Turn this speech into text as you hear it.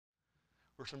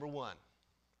Verse number 1.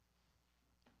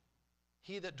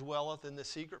 He that dwelleth in the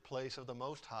secret place of the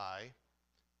Most High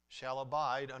shall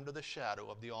abide under the shadow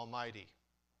of the Almighty.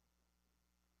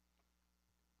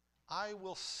 I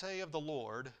will say of the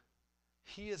Lord,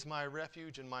 He is my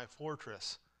refuge and my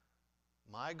fortress.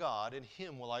 My God, in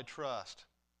Him will I trust.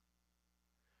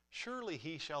 Surely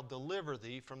He shall deliver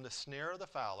thee from the snare of the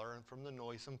fowler and from the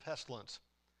noisome pestilence.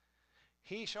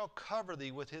 He shall cover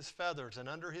thee with His feathers, and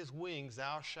under His wings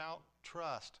thou shalt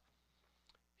trust.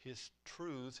 His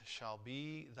truth shall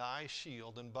be thy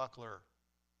shield and buckler.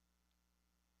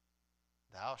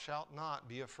 Thou shalt not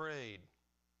be afraid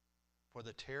for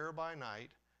the terror by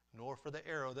night, nor for the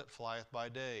arrow that flieth by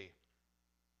day,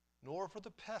 nor for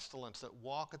the pestilence that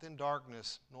walketh in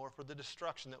darkness, nor for the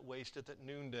destruction that wasteth at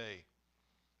noonday.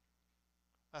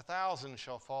 1,000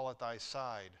 shall fall at thy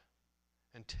side,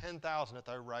 and 10,000 at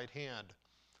thy right hand,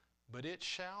 but it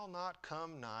shall not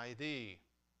come nigh thee.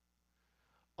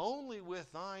 Only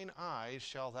with thine eyes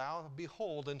shalt thou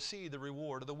behold and see the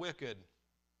reward of the wicked,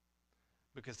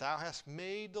 because thou hast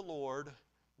made the Lord,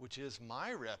 which is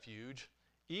my refuge,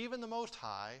 even the Most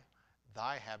High,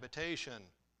 thy habitation.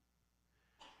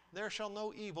 There shall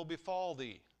no evil befall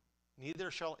thee,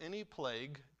 neither shall any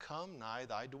plague come nigh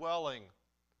thy dwelling.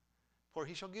 For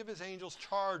He shall give His angels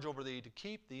charge over thee to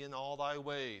keep thee in all thy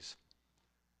ways.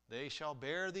 They shall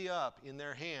bear thee up in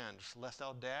their hands, lest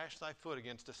thou dash thy foot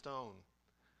against a stone.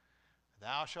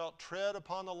 Thou shalt tread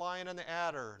upon the lion and the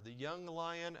adder, the young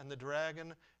lion and the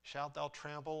dragon shalt thou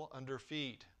trample under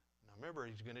feet. Now remember,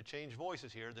 he's going to change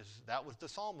voices here. That was the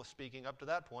psalmist speaking up to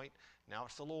that point. Now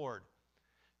it's the Lord.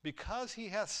 Because He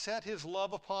hath set His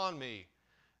love upon me,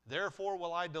 therefore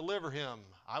will I deliver him.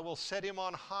 I will set him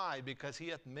on high, because he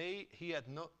hath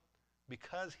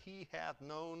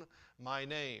known my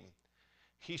name.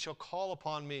 He shall call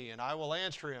upon me, and I will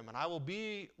answer him, and I will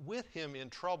be with him in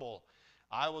trouble.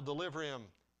 I will deliver him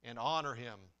and honor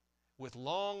him. With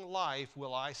long life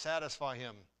will I satisfy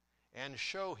him and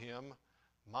show him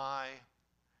my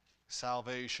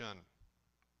salvation.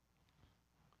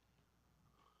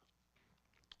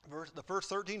 The first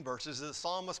 13 verses is the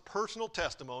psalmist's personal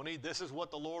testimony. This is what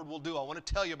the Lord will do. I want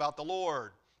to tell you about the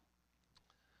Lord.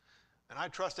 And I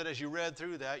trust that as you read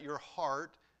through that, your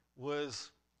heart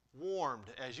was warmed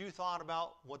as you thought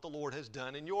about what the Lord has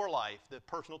done in your life, the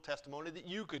personal testimony that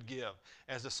you could give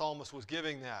as the psalmist was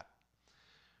giving that.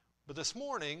 But this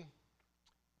morning,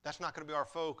 that's not going to be our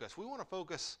focus. We want to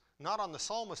focus not on the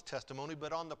psalmist's testimony,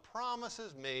 but on the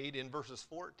promises made in verses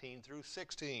 14 through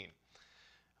 16.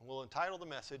 And we'll entitle the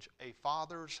message, A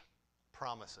Father's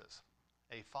Promises.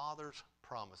 A Father's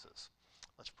Promises.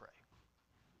 Let's pray.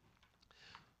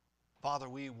 Father,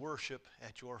 we worship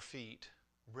at your feet,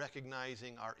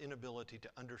 recognizing our inability to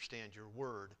understand your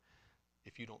word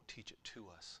if you don't teach it to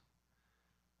us.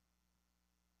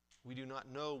 We do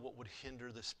not know what would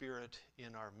hinder the Spirit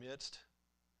in our midst,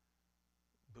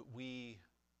 but we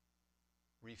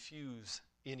refuse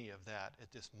any of that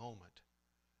at this moment.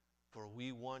 For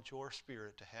we want your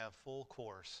Spirit to have full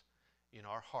course in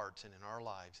our hearts and in our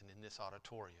lives and in this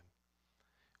auditorium.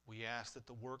 We ask that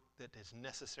the work that is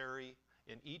necessary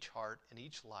in each heart and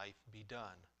each life be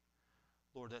done.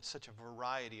 Lord, that's such a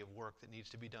variety of work that needs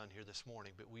to be done here this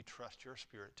morning, but we trust your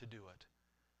Spirit to do it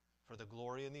for the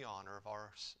glory and the honor of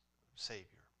our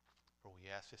Savior. For we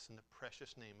ask this in the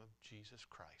precious name of Jesus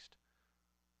Christ.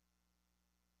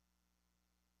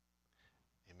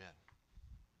 Amen.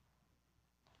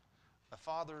 A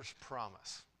father's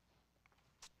promise.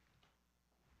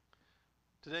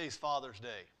 Today's Father's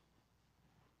Day.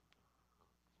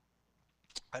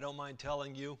 I don't mind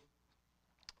telling you,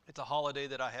 it's a holiday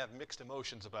that I have mixed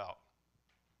emotions about.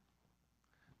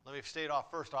 Let me state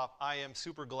first off, I am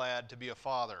super glad to be a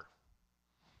father.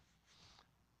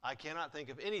 I cannot think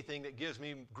of anything that gives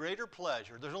me greater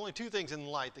pleasure. There's only two things in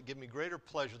life that give me greater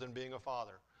pleasure than being a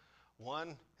father.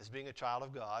 One is being a child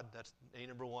of God. That's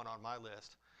number one on my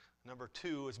list. Number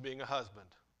two is being a husband.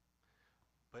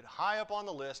 But high up on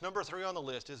the list, number 3 on the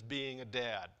list is being a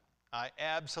dad. I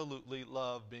absolutely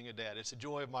love being a dad. It's the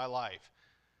joy of my life.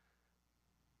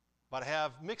 But I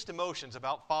have mixed emotions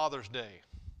about Father's Day.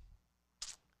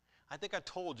 I think I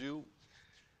told you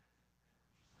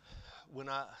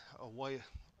a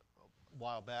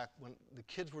while back when the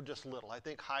kids were just little. I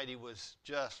think Heidi was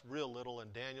just real little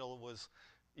and Daniel was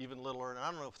even littler, and I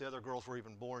don't know if the other girls were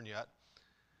even born yet.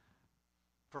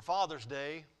 For Father's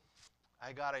Day,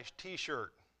 I got a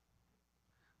t-shirt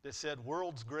that said,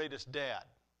 World's Greatest Dad.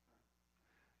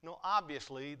 No,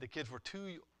 obviously, the kids were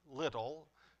too little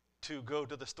to go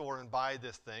to the store and buy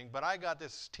this thing, but I got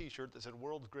this t-shirt that said,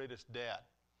 World's Greatest Dad.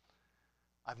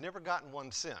 I've never gotten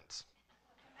one since.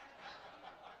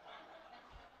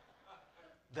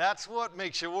 That's what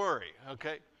makes you worry,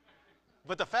 okay?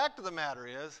 But the fact of the matter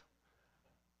is,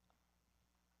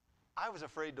 I was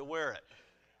afraid to wear it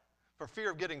for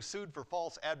fear of getting sued for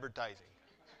false advertising.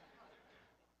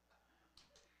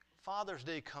 Father's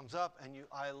Day comes up, and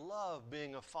I love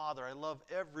being a father. I love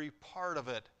every part of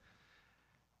it.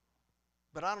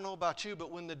 But I don't know about you,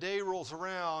 but when the day rolls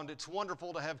around, it's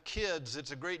wonderful to have kids.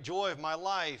 It's a great joy of my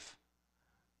life.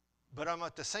 But I'm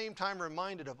at the same time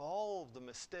reminded of all of the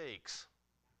mistakes,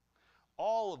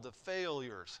 all of the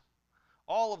failures,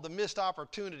 all of the missed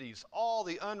opportunities, all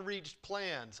the unreached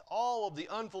plans, all of the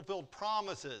unfulfilled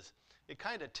promises. It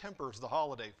kind of tempers the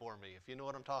holiday for me, if you know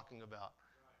what I'm talking about.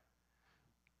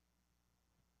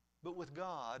 But with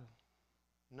God,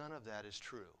 none of that is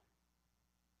true.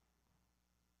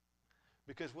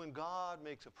 Because when God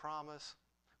makes a promise,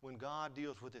 when God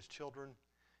deals with his children,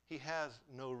 he has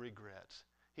no regrets.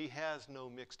 He has no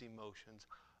mixed emotions.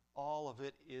 All of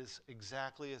it is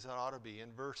exactly as it ought to be.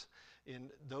 In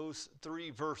those 3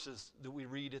 verses that we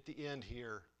read at the end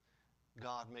here,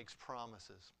 God makes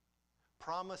promises.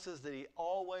 Promises that he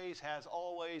has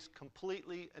always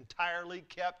completely, entirely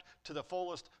kept to the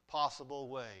fullest possible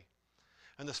way.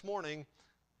 And this morning,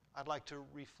 I'd like to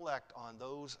reflect on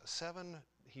those 7.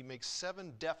 He makes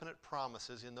 7 definite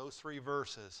promises in those 3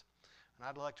 verses. And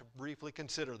I'd like to briefly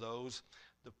consider those,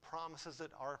 the promises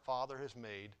that our Father has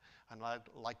made, and I'd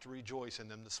like to rejoice in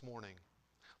them this morning.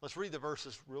 Let's read the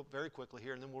verses very quickly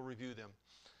here, and then we'll review them.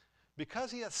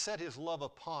 Because he hath set his love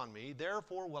upon me,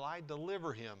 therefore will I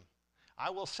deliver him. I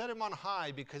will set him on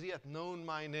high, because he hath known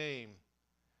my name.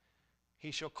 He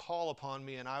shall call upon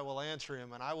me, and I will answer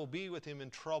him, and I will be with him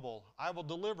in trouble. I will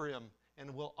deliver him,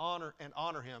 and will honor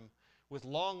him. With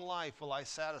long life will I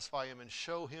satisfy him, and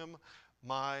show him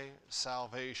my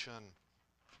salvation.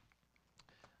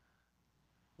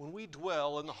 When we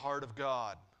dwell in the heart of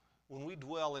God, when we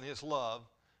dwell in his love,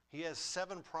 he has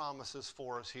 7 promises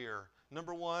for us here.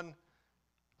 Number 1,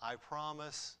 I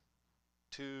promise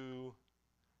to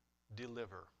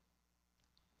deliver.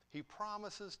 He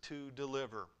promises to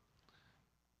deliver.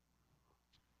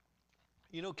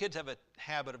 You know, kids have a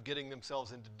habit of getting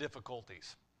themselves into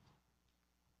difficulties.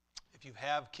 If you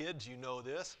have kids, you know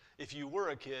this. If you were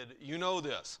a kid, you know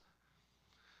this.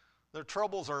 Their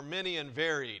troubles are many and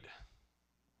varied.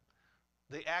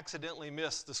 They accidentally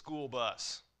miss the school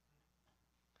bus.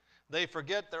 They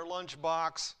forget their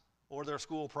lunchbox or their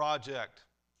school project.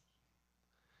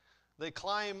 They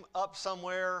climb up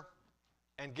somewhere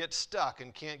and get stuck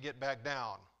and can't get back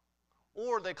down.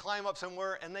 Or they climb up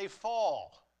somewhere and they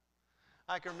fall.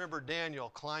 I can remember Daniel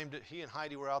climbed it. He and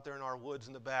Heidi were out there in our woods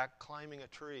in the back climbing a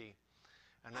tree.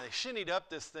 And they shinnied up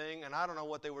this thing, and I don't know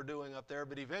what they were doing up there,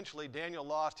 but eventually Daniel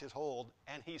lost his hold,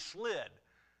 and he slid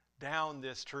down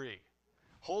this tree.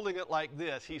 Holding it like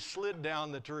this, he slid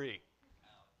down the tree.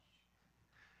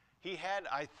 He had,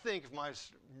 I think, if my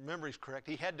memory's correct,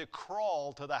 he had to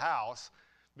crawl to the house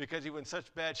because he was in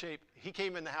such bad shape. He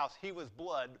came in the house, he was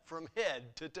blood from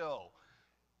head to toe.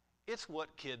 It's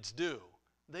what kids do.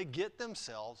 They get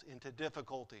themselves into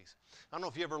difficulties. I don't know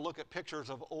if you ever look at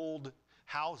pictures of old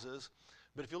houses,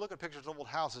 but if you look at pictures of old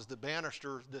houses, the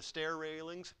banisters, the stair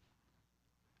railings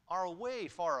are way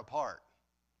far apart.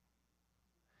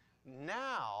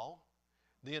 Now,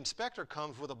 the inspector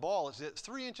comes with a ball. Is it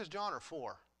 3 inches, John, or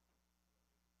 4?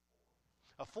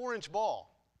 A 4-inch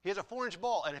ball. He has a 4-inch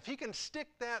ball, and if he can stick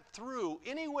that through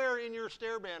anywhere in your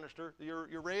stair banister,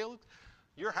 your rail,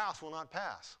 your house will not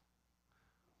pass.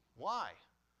 Why?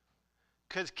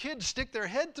 Because kids stick their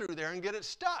head through there and get it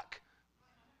stuck.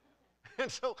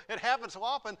 And so it happens so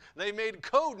often, they made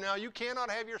code now. You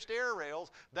cannot have your stair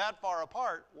rails that far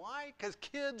apart. Why? Because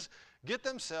kids get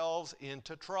themselves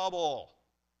into trouble.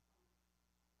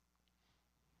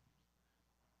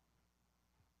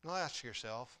 Now ask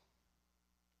yourself,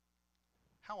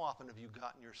 how often have you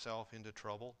gotten yourself into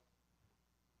trouble,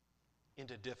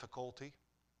 into difficulty?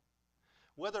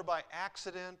 Whether by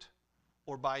accident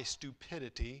or by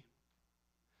stupidity,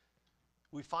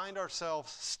 we find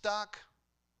ourselves stuck,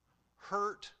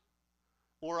 hurt,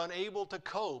 or unable to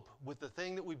cope with the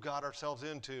thing that we've got ourselves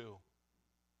into.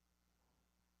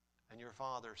 And your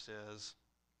Father says,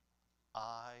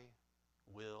 I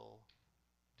will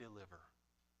deliver.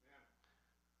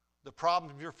 The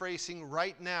problem you're facing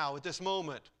right now at this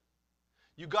moment,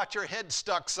 you got your head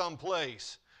stuck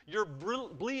someplace. You're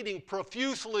bleeding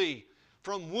profusely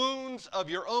from wounds of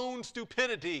your own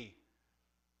stupidity.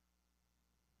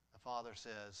 The Father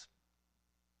says,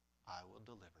 I will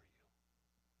deliver you.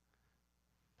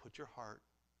 Put your heart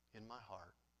in my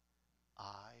heart.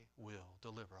 I will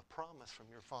deliver. A promise from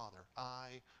your Father.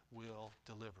 I will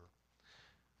deliver.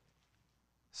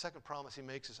 Second promise he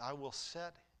makes is, I will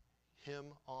set him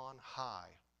on high.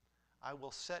 I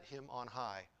will set him on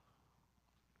high.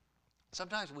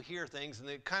 Sometimes we hear things and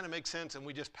they kind of make sense and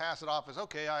we just pass it off as,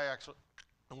 okay,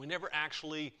 and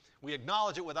we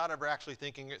acknowledge it without ever actually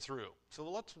thinking it through. So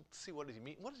let's see, what does he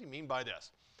mean? What does he mean by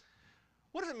this?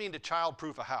 What does it mean to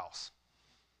childproof a house?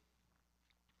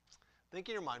 Think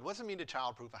in your mind, what does it mean to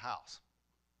childproof a house?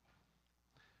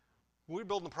 When we were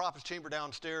building the prophet's chamber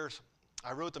downstairs,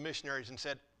 I wrote the missionaries and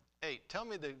said, hey,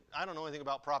 I don't know anything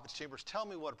about prophet's chambers. Tell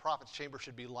me what a prophet's chamber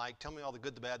should be like. Tell me all the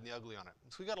good, the bad, and the ugly on it.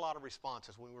 So we got a lot of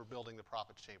responses when we were building the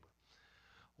prophet's chamber.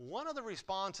 One of the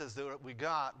responses that we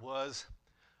got was,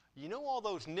 you know, all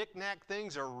those knick-knack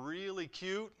things are really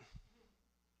cute,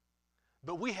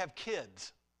 but we have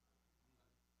kids.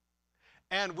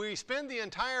 And we spend the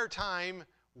entire time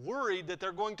worried that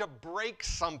they're going to break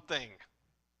something.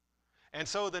 And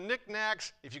so the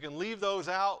knickknacks, if you can leave those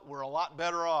out, we're a lot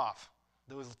better off.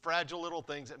 Those fragile little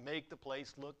things that make the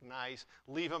place look nice,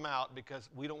 leave them out because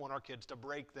we don't want our kids to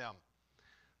break them.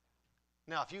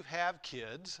 Now, if you had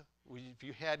kids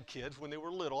when they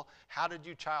were little, how did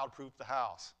you childproof the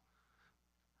house?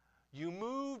 You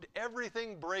moved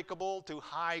everything breakable to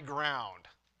high ground,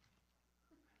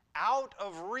 out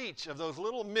of reach of those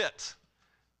little mitts.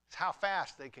 It's how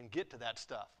fast they can get to that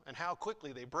stuff and how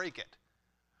quickly they break it.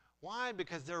 Why?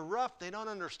 Because they're rough, they don't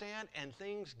understand, and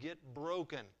things get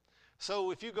broken.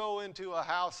 So if you go into a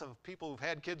house of people who've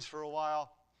had kids for a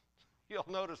while, you'll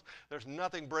notice there's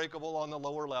nothing breakable on the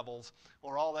lower levels,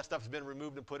 or all that stuff's been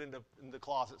removed and put in the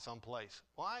closet someplace.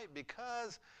 Why?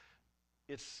 Because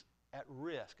it's at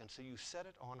risk, and so you set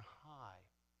it on high.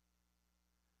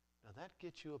 Now that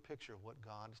gets you a picture of what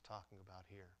God is talking about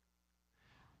here.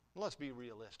 Let's be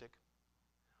realistic.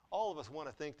 All of us want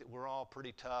to think that we're all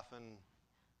pretty tough and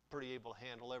pretty able to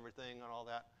handle everything and all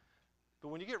that. But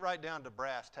when you get right down to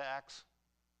brass tacks,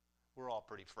 we're all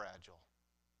pretty fragile.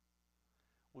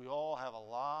 We all have a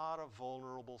lot of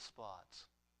vulnerable spots.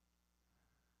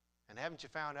 And haven't you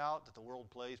found out that the world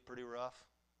plays pretty rough?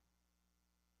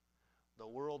 The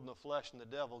world and the flesh and the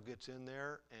devil gets in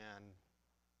there and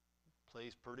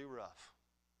plays pretty rough.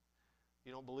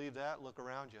 You don't believe that? Look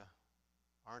around you.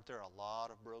 Aren't there a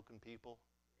lot of broken people?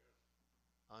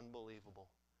 Unbelievable.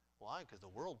 Why? Because the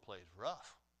world plays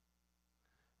rough.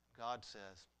 God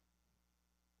says,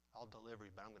 I'll deliver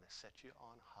you, but I'm going to set you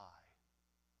on high,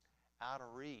 out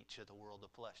of reach of the world, the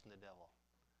flesh, and the devil,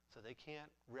 so they can't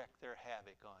wreak their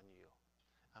havoc on you.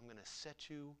 I'm going to set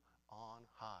you on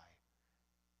high.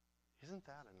 Isn't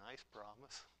that a nice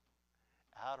promise?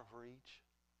 Out of reach,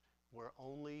 where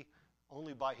only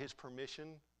by his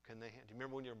permission can they. Do you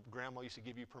remember when your grandma used to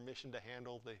give you permission to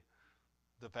handle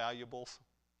the valuables?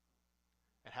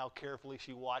 And how carefully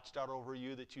she watched out over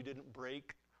you that you didn't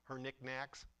break her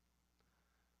knickknacks?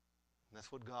 And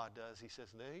that's what God does. He says,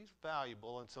 he's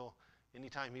valuable, and so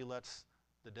anytime he lets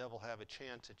the devil have a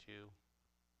chance at you,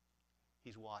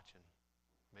 he's watching.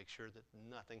 Make sure that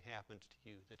nothing happens to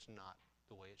you that's not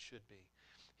the way it should be.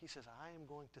 He says, I am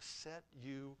going to set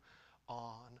you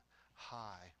on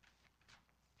high,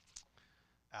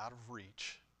 out of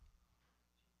reach.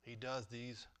 He does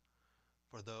these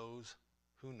for those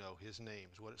who know his name,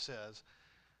 is what it says.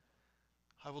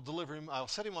 I will deliver him, I will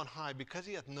set him on high because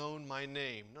he hath known my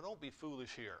name. Now don't be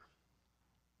foolish here.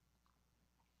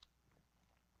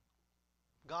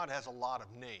 God has a lot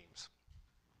of names.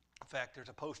 In fact, there's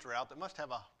a poster out that must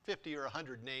have 50 or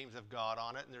 100 names of God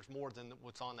on it, and there's more than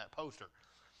what's on that poster.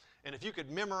 And if you could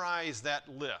memorize that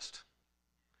list,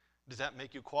 does that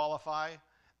make you qualify?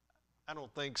 I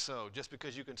don't think so, just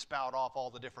because you can spout off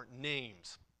all the different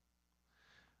names.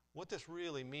 What this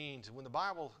really means, when the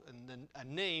Bible, a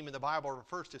name in the Bible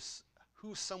refers to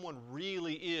who someone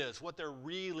really is, what they're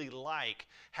really like,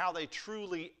 how they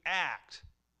truly act.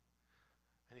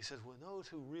 And he says, well, those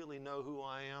who really know who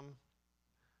I am,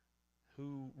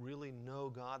 who really know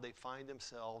God, they find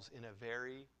themselves in a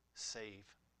very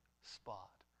safe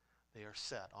spot. They are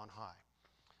set on high.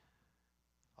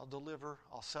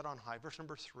 I'll set on high. Point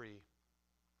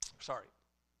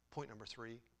number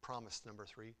 3, promise number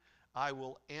 3. I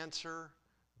will answer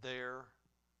their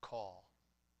call.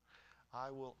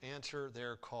 I will answer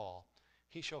their call.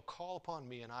 He shall call upon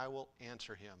me, and I will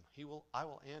answer him. I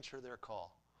will answer their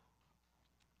call.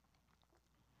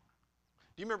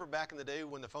 Do you remember back in the day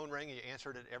when the phone rang and you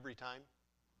answered it every time?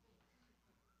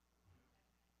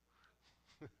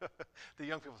 The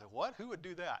young people say, what? Who would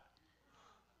do that?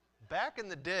 Back in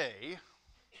the day,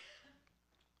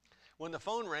 when the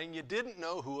phone rang, you didn't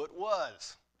know who it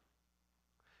was.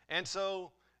 And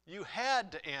so you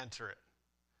had to answer it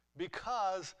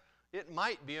because it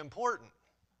might be important.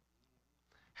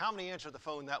 How many answer the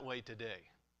phone that way today?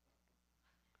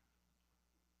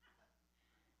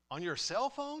 On your cell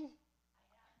phone?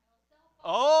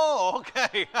 Oh,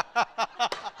 okay.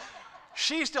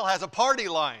 She still has a party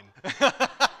line.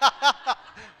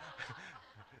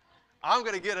 I'm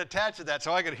going to get attached to that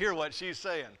so I can hear what she's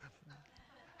saying.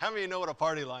 How many of you know what a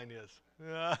party line is?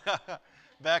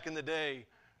 Back in the day,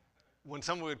 when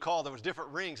someone would call, there was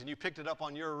different rings, and you picked it up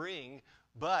on your ring,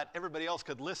 but everybody else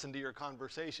could listen to your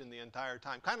conversation the entire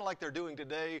time. Kind of like they're doing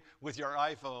today with your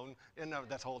iPhone. And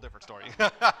that's a whole different story.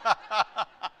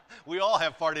 We all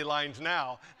have party lines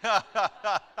now.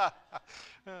 I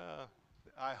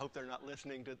hope they're not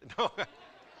listening to...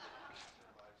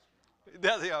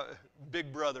 That's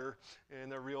Big Brother in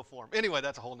their real form. Anyway,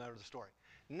 that's a whole nother story.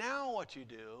 Now what you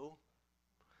do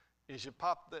is you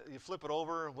flip it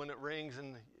over when it rings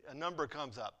and a number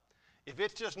comes up. If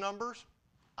it's just numbers,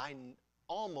 I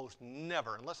almost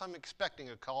never, unless I'm expecting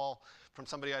a call from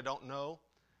somebody I don't know,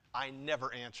 I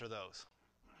never answer those.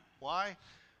 Why?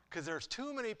 Because there's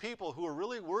too many people who are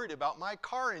really worried about my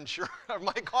car insurance,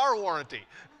 my car warranty.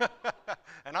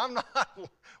 And I'm not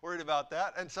worried about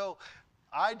that. And so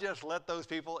I just let those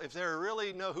people, if they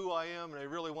really know who I am and they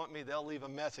really want me, they'll leave a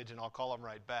message and I'll call them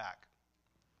right back.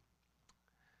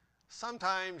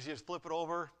 Sometimes you flip it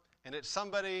over and it's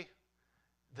somebody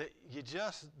that you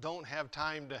just don't have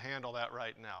time to handle that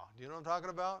right now. Do you know what I'm talking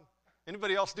about?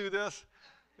 Anybody else do this?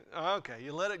 Okay,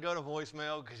 you let it go to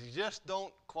voicemail because you just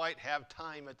don't quite have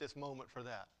time at this moment for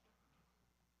that.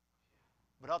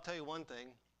 But I'll tell you one thing.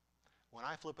 When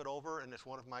I flip it over and it's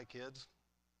one of my kids,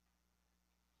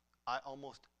 I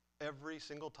almost every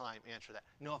single time answer that.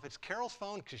 No, if it's Carol's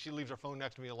phone, because she leaves her phone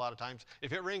next to me a lot of times,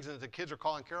 if it rings and the kids are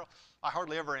calling Carol, I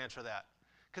hardly ever answer that.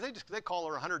 Because they call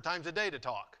her 100 times a day to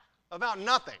talk about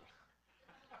nothing.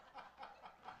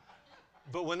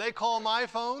 But when they call my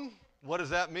phone, what does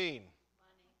that mean?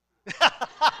 Money.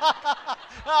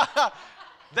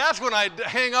 That's when I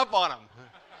hang up on them.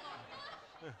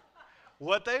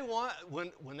 What they want,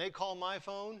 when they call my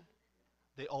phone,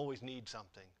 they always need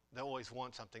something. They always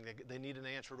want something. They need an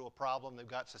answer to a problem. They've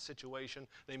got a situation.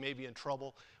 They may be in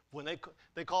trouble. When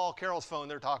they call Carol's phone,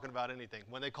 they're talking about anything.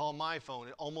 When they call my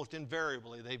phone, almost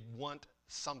invariably, they want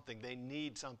something. They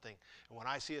need something. And when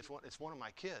I see it's one of my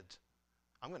kids,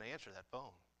 I'm going to answer that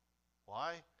phone.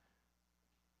 Why?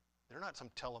 They're not some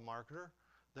telemarketer.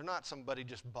 They're not somebody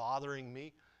just bothering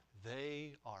me.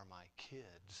 They are my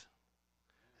kids.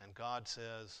 And God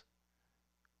says,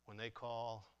 when they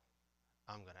call,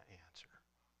 I'm going to answer.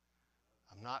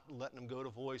 I'm not letting them go to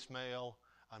voicemail.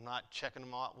 I'm not checking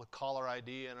them out with caller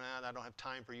ID and I don't have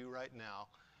time for you right now.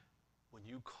 When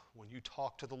you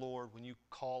talk to the Lord, when you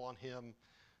call on Him,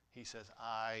 He says,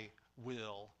 I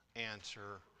will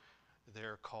answer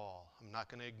their call. I'm not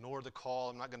going to ignore the call.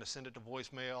 I'm not going to send it to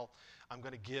voicemail. I'm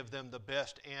going to give them the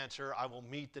best answer. I will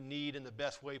meet the need in the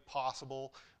best way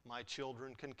possible. My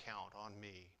children can count on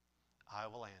me. I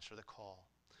will answer the call.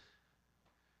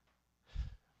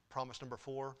 Promise number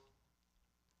 4.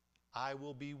 I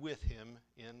will be with him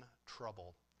in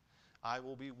trouble. I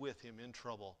will be with him in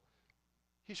trouble.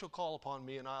 He shall call upon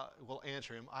me and I will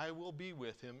answer him. I will be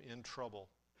with him in trouble.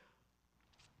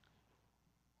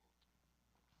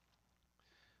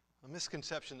 A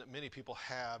misconception that many people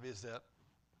have is that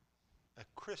a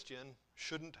Christian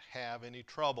shouldn't have any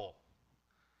trouble.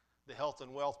 The health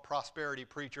and wealth prosperity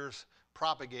preachers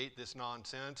propagate this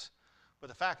nonsense, but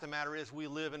the fact of the matter is we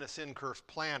live in a sin-cursed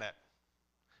planet.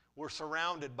 We're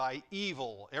surrounded by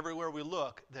evil. Everywhere we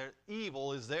look,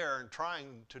 evil is there and trying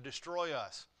to destroy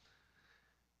us.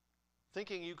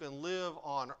 Thinking you can live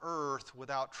on earth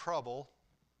without trouble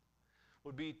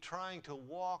would be trying to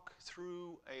walk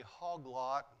through a hog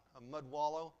lot, a mud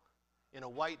wallow, in a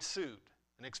white suit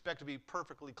and expect to be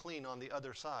perfectly clean on the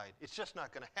other side. It's just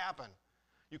not going to happen.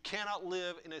 You cannot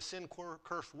live in a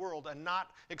sin-cursed world and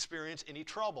not experience any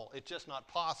trouble. It's just not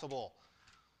possible.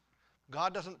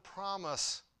 God doesn't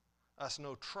promise us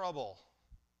no trouble.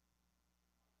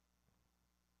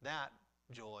 That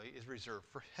joy is reserved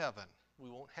for heaven. We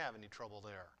won't have any trouble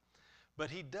there. But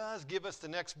He does give us the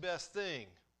next best thing.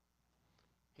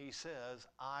 He says,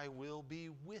 I will be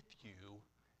with you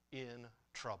in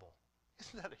trouble.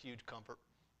 Isn't that a huge comfort?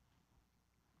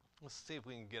 Let's see if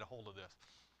we can get a hold of this.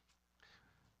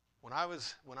 When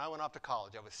I went off to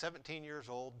college, I was 17 years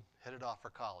old, headed off for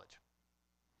college.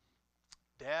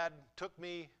 Dad took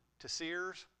me to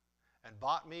Sears and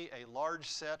bought me a large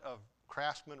set of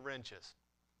Craftsman wrenches.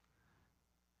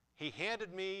 He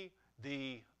handed me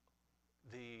the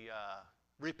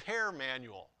repair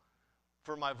manual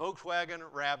for my Volkswagen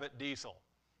Rabbit diesel.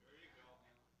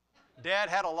 Dad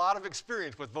had a lot of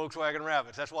experience with Volkswagen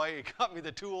Rabbits. That's why he got me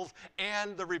the tools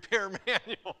and the repair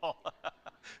manual.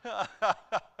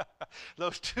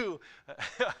 Those two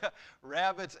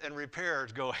rabbits and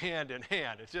repairs go hand in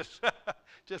hand. It's just,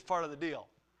 just part of the deal.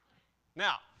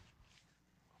 Now,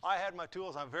 I had my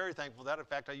tools. I'm very thankful for that. In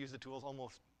fact, I use the tools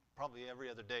almost probably every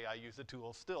other day. I use the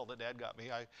tools still that Dad got me.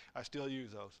 I still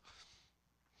use those.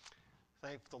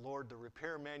 Thank the Lord, the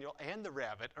repair manual and the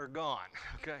rabbit are gone,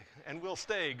 okay? And will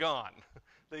stay gone.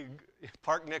 They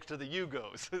park next to the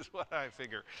Yugos is what I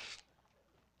figure.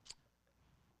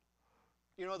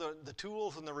 You know, the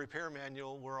tools and the repair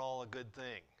manual were all a good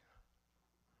thing.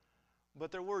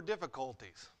 But there were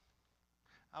difficulties.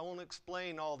 I won't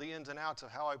explain all the ins and outs of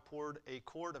how I poured a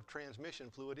quart of transmission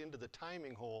fluid into the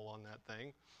timing hole on that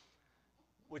thing,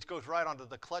 which goes right onto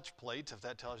the clutch plates, if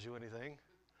that tells you anything.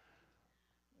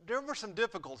 There were some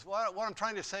difficulties. What I'm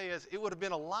trying to say is it would have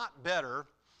been a lot better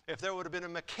if there would have been a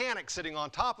mechanic sitting on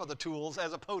top of the tools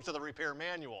as opposed to the repair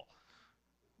manual.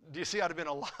 Do you see how it would have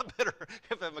been a lot better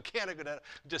if a mechanic would have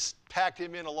just packed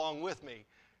him in along with me?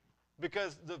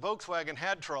 Because the Volkswagen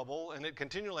had trouble, and it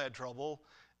continually had trouble,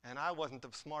 and I wasn't the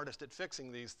smartest at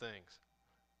fixing these things.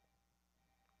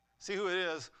 See who it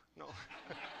is? No.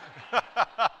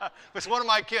 It's one of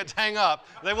my kids. Hang up.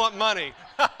 They want money.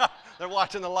 They're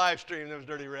watching the live stream, those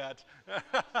dirty rats.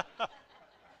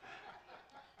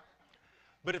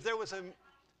 But if there was a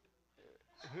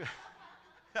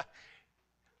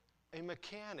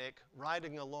mechanic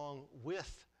riding along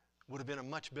with would have been a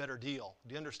much better deal,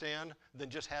 do you understand, than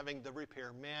just having the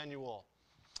repair manual.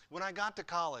 When I got to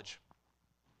college,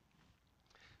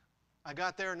 I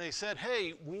got there and they said,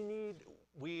 hey,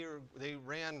 they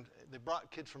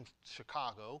brought kids from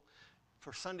Chicago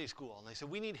for Sunday school, and they said,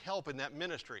 we need help in that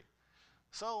ministry.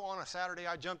 So on a Saturday,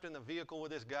 I jumped in the vehicle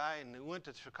with this guy and we went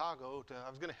to Chicago. I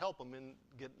was going to help him and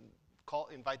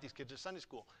invite these kids to Sunday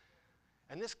school.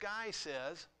 And this guy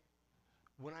says,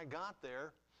 when I got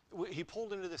there, he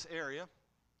pulled into this area.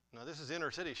 Now, this is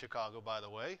inner city Chicago, by the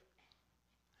way.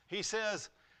 He says,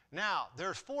 now,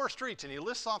 there's 4 streets, and he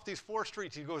lists off these 4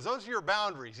 streets. He goes, those are your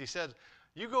boundaries. He says,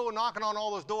 you go knocking on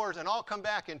all those doors, and I'll come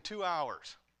back in 2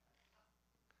 hours.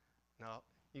 Now,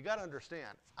 you got to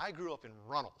understand, I grew up in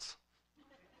Runnels.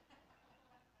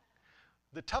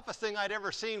 The toughest thing I'd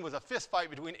ever seen was a fist fight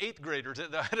between 8th graders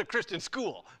at a Christian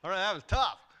school. All right, that was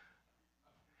tough.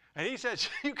 And he said,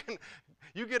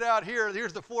 you get out here,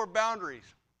 here's the 4 boundaries.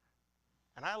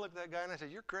 And I looked at that guy and I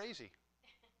said, you're crazy.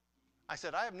 I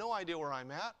said, I have no idea where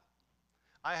I'm at.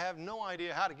 I have no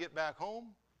idea how to get back home.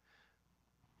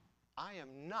 I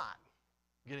am not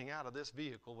getting out of this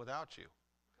vehicle without you.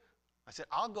 I said,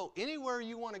 I'll go anywhere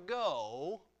you want to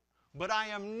go, but I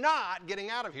am not getting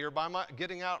out of here by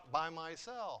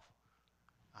myself.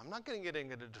 I'm not going to get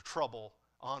into trouble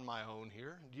on my own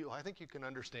here. I think you can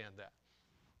understand that.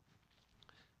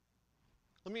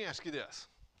 Let me ask you this.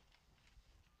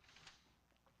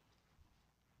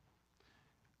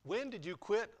 When did you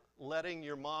quit letting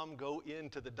your mom go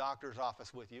into the doctor's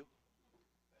office with you?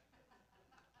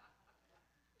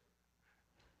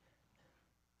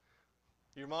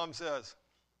 Your mom says,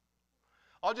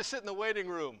 I'll just sit in the waiting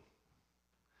room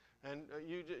and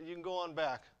you can go on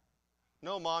back.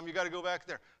 No, Mom, you got to go back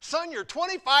there. Son, you're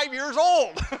 25 years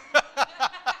old.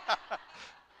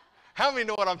 How many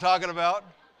know what I'm talking about?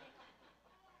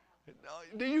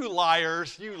 Do you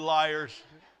liars, you liars.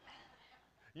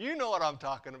 You know what I'm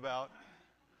talking about.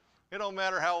 It don't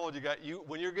matter how old you got.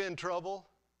 When you're getting in trouble,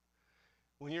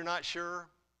 when you're not sure,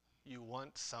 you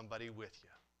want somebody with you,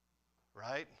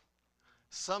 right?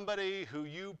 Somebody who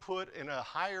you put in a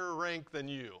higher rank than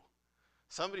you.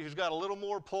 Somebody who's got a little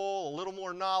more pull, a little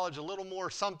more knowledge, a little more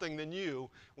something than you.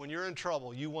 When you're in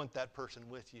trouble, you want that person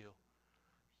with you.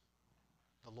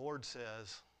 The Lord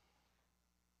says,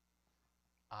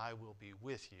 I will be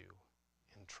with you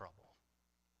in trouble.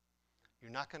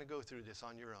 You're not going to go through this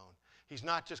on your own. He's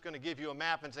not just going to give you a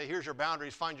map and say, here's your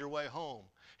boundaries, find your way home.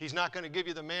 He's not going to give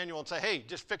you the manual and say, hey,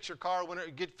 just fix your car,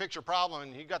 fix your problem,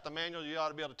 and you got the manual, you ought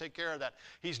to be able to take care of that.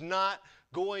 He's not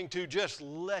going to just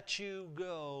let you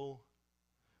go.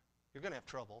 You're going to have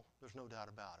trouble. There's no doubt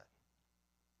about it.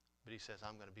 But he says,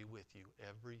 I'm going to be with you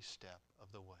every step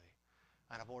of the way.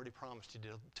 And I've already promised you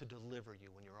to deliver you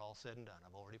when you're all said and done.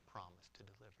 I've already promised to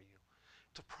deliver you.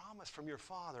 It's a promise from your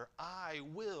Father. I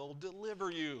will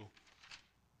deliver you.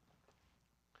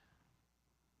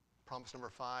 Promise number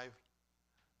 5,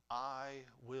 I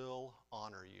will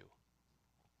honor you.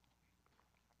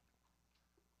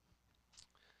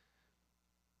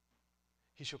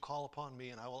 He shall call upon me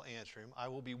and I will answer him. I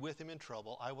will be with him in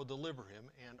trouble. I will deliver him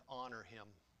and honor him.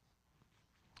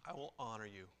 I will honor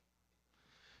you.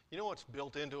 You know what's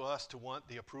built into us to want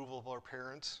the approval of our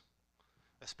parents,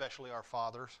 especially our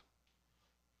fathers?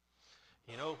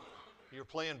 You know, you're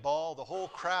playing ball, the whole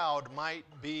crowd might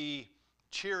be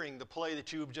cheering the play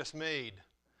that you've just made,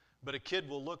 but a kid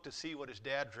will look to see what his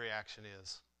dad's reaction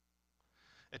is.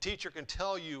 A teacher can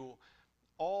tell you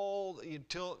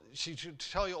she should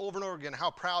tell you over and over again how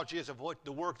proud she is of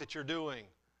the work that you're doing.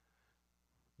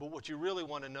 But what you really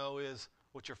want to know is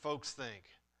what your folks think.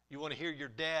 You want to hear your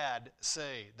dad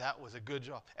say, that was a good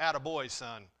job. Attaboy,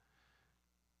 son.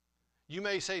 You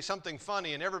may say something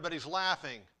funny and everybody's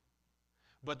laughing,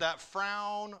 but that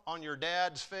frown on your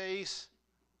dad's face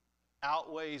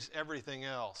outweighs everything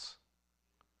else.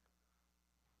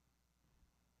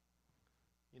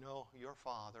 You know, your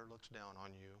Father looks down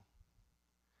on you.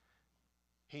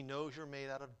 He knows you're made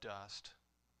out of dust.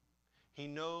 He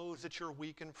knows that you're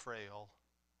weak and frail.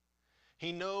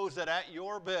 He knows that at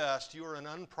your best, you're an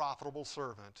unprofitable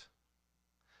servant.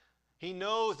 He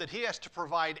knows that He has to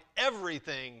provide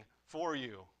everything for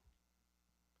you.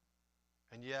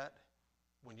 And yet,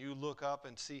 when you look up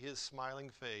and see His smiling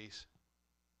face,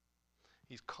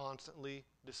 He's constantly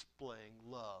displaying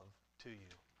love to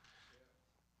you.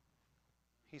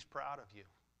 He's proud of you.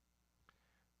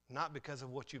 Not because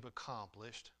of what you've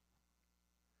accomplished,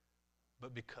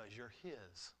 but because you're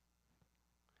His.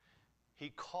 He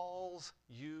calls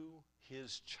you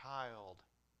His child.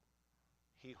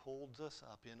 He holds us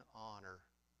up in honor.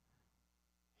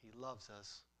 He loves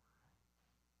us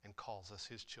and calls us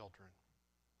His children.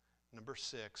 Number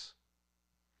 6,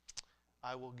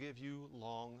 I will give you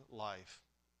long life.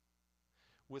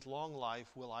 With long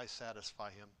life will I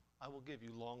satisfy him. I will give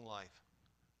you long life.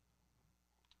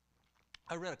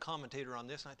 I read a commentator on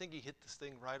this, and I think he hit this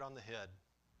thing right on the head.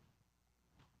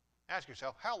 Ask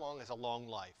yourself, how long is a long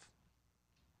life?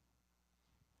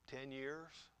 10 years?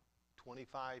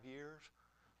 25 years?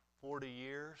 40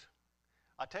 years?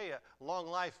 I tell you, long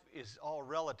life is all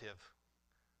relative.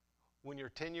 When you're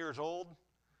 10 years old,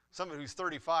 somebody who's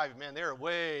 35, man, they're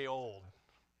way old.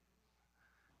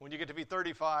 When you get to be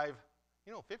 35,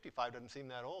 55 doesn't seem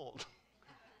that old.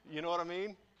 You know what I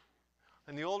mean?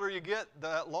 And the older you get,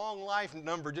 that long life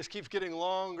number just keeps getting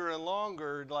longer and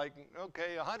longer. Like,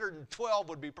 okay, 112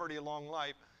 would be pretty long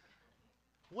life.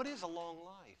 What is a long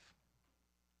life?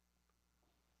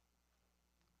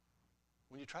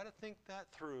 When you try to think that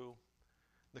through,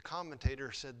 the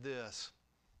commentator said this: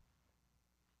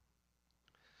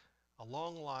 a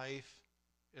long life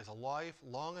is a life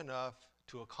long enough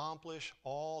to accomplish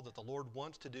all that the Lord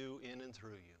wants to do in and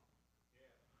through you.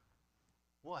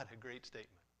 What a great statement.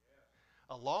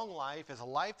 A long life is a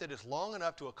life that is long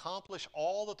enough to accomplish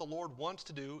all that the Lord wants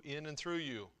to do in and through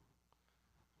you.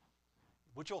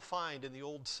 What you'll find in the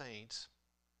old saints,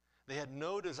 they had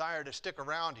no desire to stick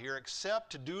around here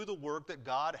except to do the work that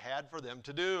God had for them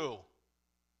to do.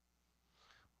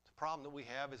 The problem that we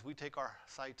have is we take our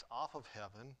sights off of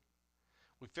heaven.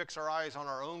 We fix our eyes on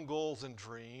our own goals and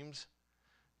dreams,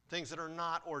 things that are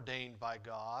not ordained by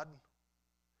God.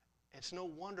 It's no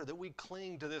wonder that we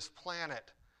cling to this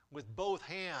planet with both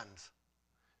hands,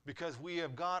 because we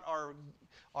have got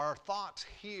our thoughts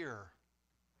here.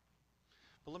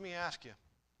 But let me ask you,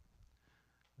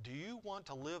 do you want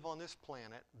to live on this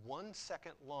planet 1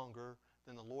 second longer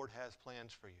than the Lord has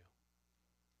plans for you?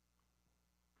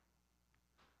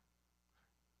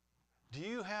 Do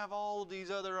you have all of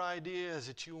these other ideas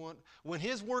that you want? When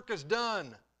His work is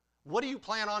done, what do you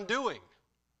plan on doing?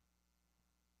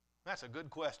 That's a good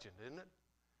question, isn't it?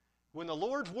 When the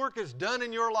Lord's work is done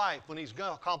in your life, when He's going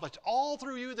to accomplish all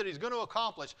through you that He's going to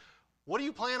accomplish, what do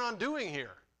you plan on doing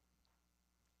here?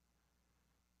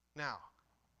 Now,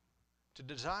 to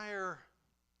desire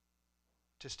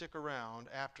to stick around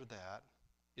after that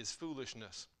is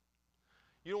foolishness.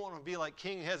 You don't want to be like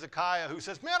King Hezekiah, who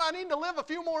says, man, I need to live a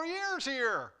few more years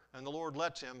here. And the Lord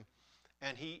lets him.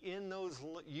 And he, in those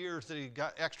years that he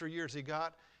got, extra years he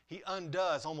got, he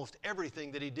undoes almost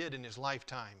everything that he did in his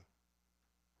lifetime.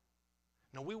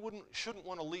 Now, we shouldn't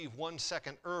want to leave 1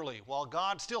 second early. While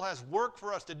God still has work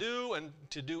for us to do and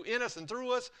to do in us and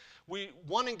through us,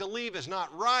 wanting to leave is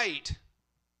not right.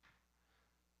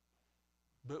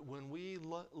 But when we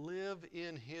live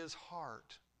in His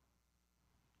heart,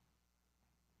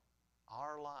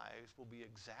 our lives will be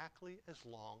exactly as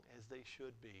long as they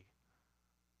should be.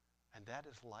 And that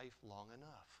is life long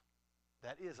enough.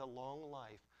 That is a long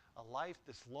life. A life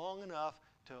that's long enough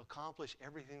to accomplish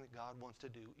everything that God wants to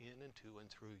do in and to and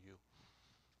through you.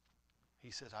 He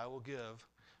says, I will give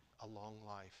a long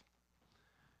life.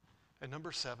 And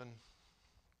number 7,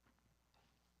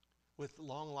 with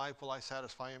long life will I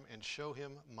satisfy him and show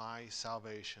him my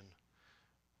salvation.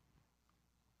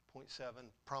 Point 7,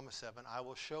 promise 7, I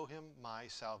will show him my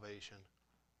salvation.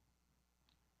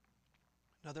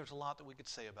 Now there's a lot that we could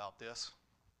say about this,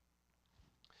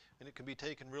 and it can be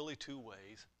taken really 2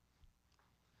 ways.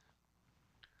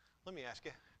 Let me ask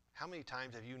you, how many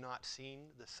times have you not seen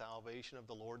the salvation of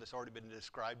the Lord that's already been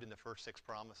described in the first 6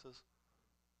 promises?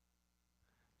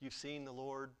 You've seen the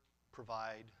Lord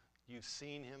provide. You've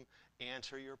seen him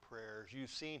answer your prayers.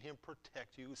 You've seen him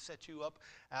protect you, set you up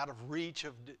out of reach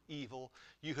of evil.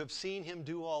 You have seen him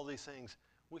do all these things.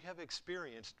 We have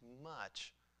experienced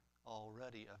much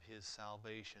already of his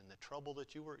salvation. The trouble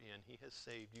that you were in, he has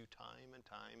saved you time and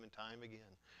time and time again.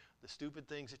 The stupid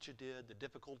things that you did, the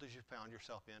difficulties you found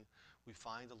yourself in, we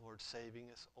find the Lord saving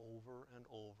us over and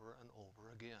over and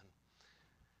over again.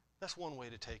 That's one way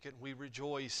to take it. We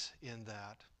rejoice in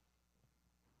that.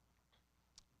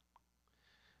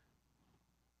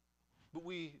 But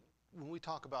when we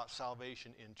talk about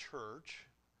salvation in church,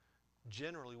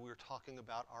 generally we're talking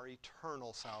about our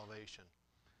eternal salvation.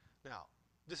 Now,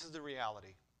 this is the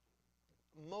reality.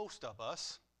 Most of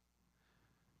us,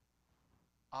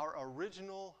 our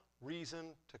original reason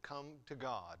to come to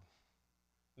God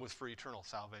was for eternal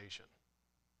salvation.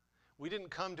 We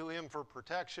didn't come to him for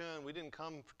protection. We didn't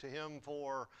come to him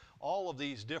for all of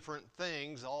these different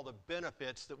things, all the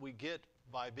benefits that we get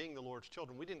by being the Lord's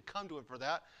children. We didn't come to him for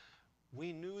that.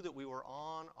 We knew that we were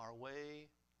on our way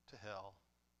to hell,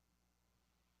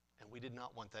 and we did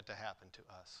not want that to happen to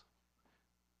us.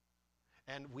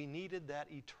 And we needed that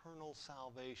eternal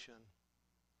salvation.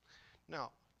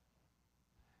 Now,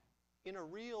 in a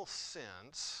real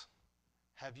sense,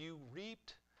 have you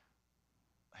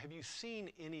seen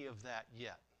any of that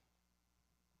yet?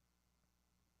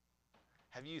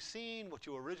 Have you seen what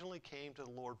you originally came to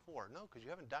the Lord for? No, because you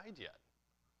haven't died yet.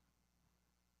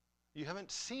 You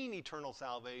haven't seen eternal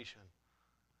salvation.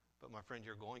 But my friend,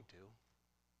 you're going to.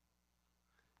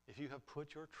 If you have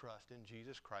put your trust in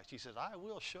Jesus Christ, he says, I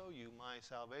will show you my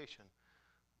salvation.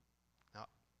 Now,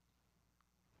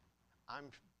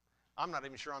 I'm not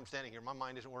even sure I'm standing here. My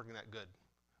mind isn't working that good.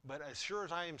 But as sure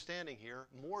as I am standing here,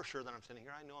 more sure than I'm standing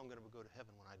here, I know I'm going to go to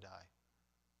heaven when I die.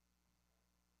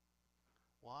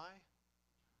 Why?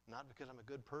 Not because I'm a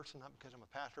good person, not because I'm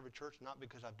a pastor of a church, not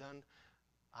because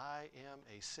I am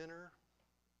a sinner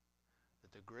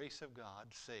that the grace of God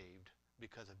saved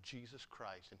because of Jesus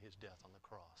Christ and his death on the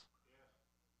cross.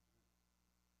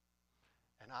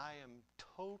 And I am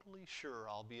totally sure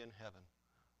I'll be in heaven.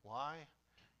 Why?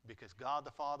 Because God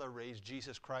the Father raised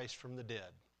Jesus Christ from the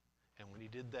dead. And when he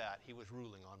did that, he was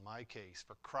ruling on my case.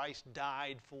 For Christ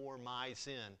died for my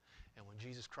sin. And when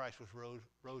Jesus Christ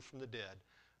rose from the dead,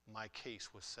 my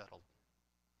case was settled.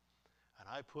 And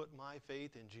I put my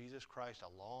faith in Jesus Christ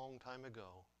a long time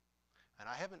ago. And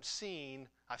I've seen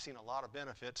a lot of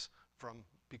benefits from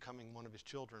becoming one of his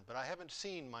children, but I haven't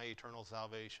seen my eternal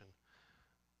salvation.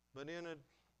 But in a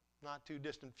not too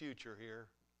distant future here,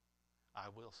 I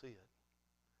will see it.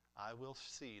 I will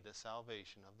see the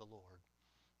salvation of the Lord.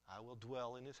 I will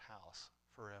dwell in his house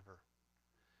forever.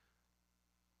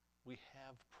 We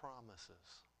have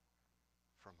promises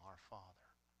from our Father.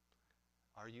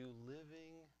 Are you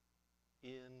living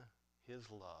in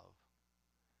his love?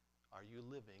 Are you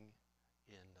living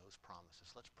in those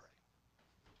promises? Let's pray.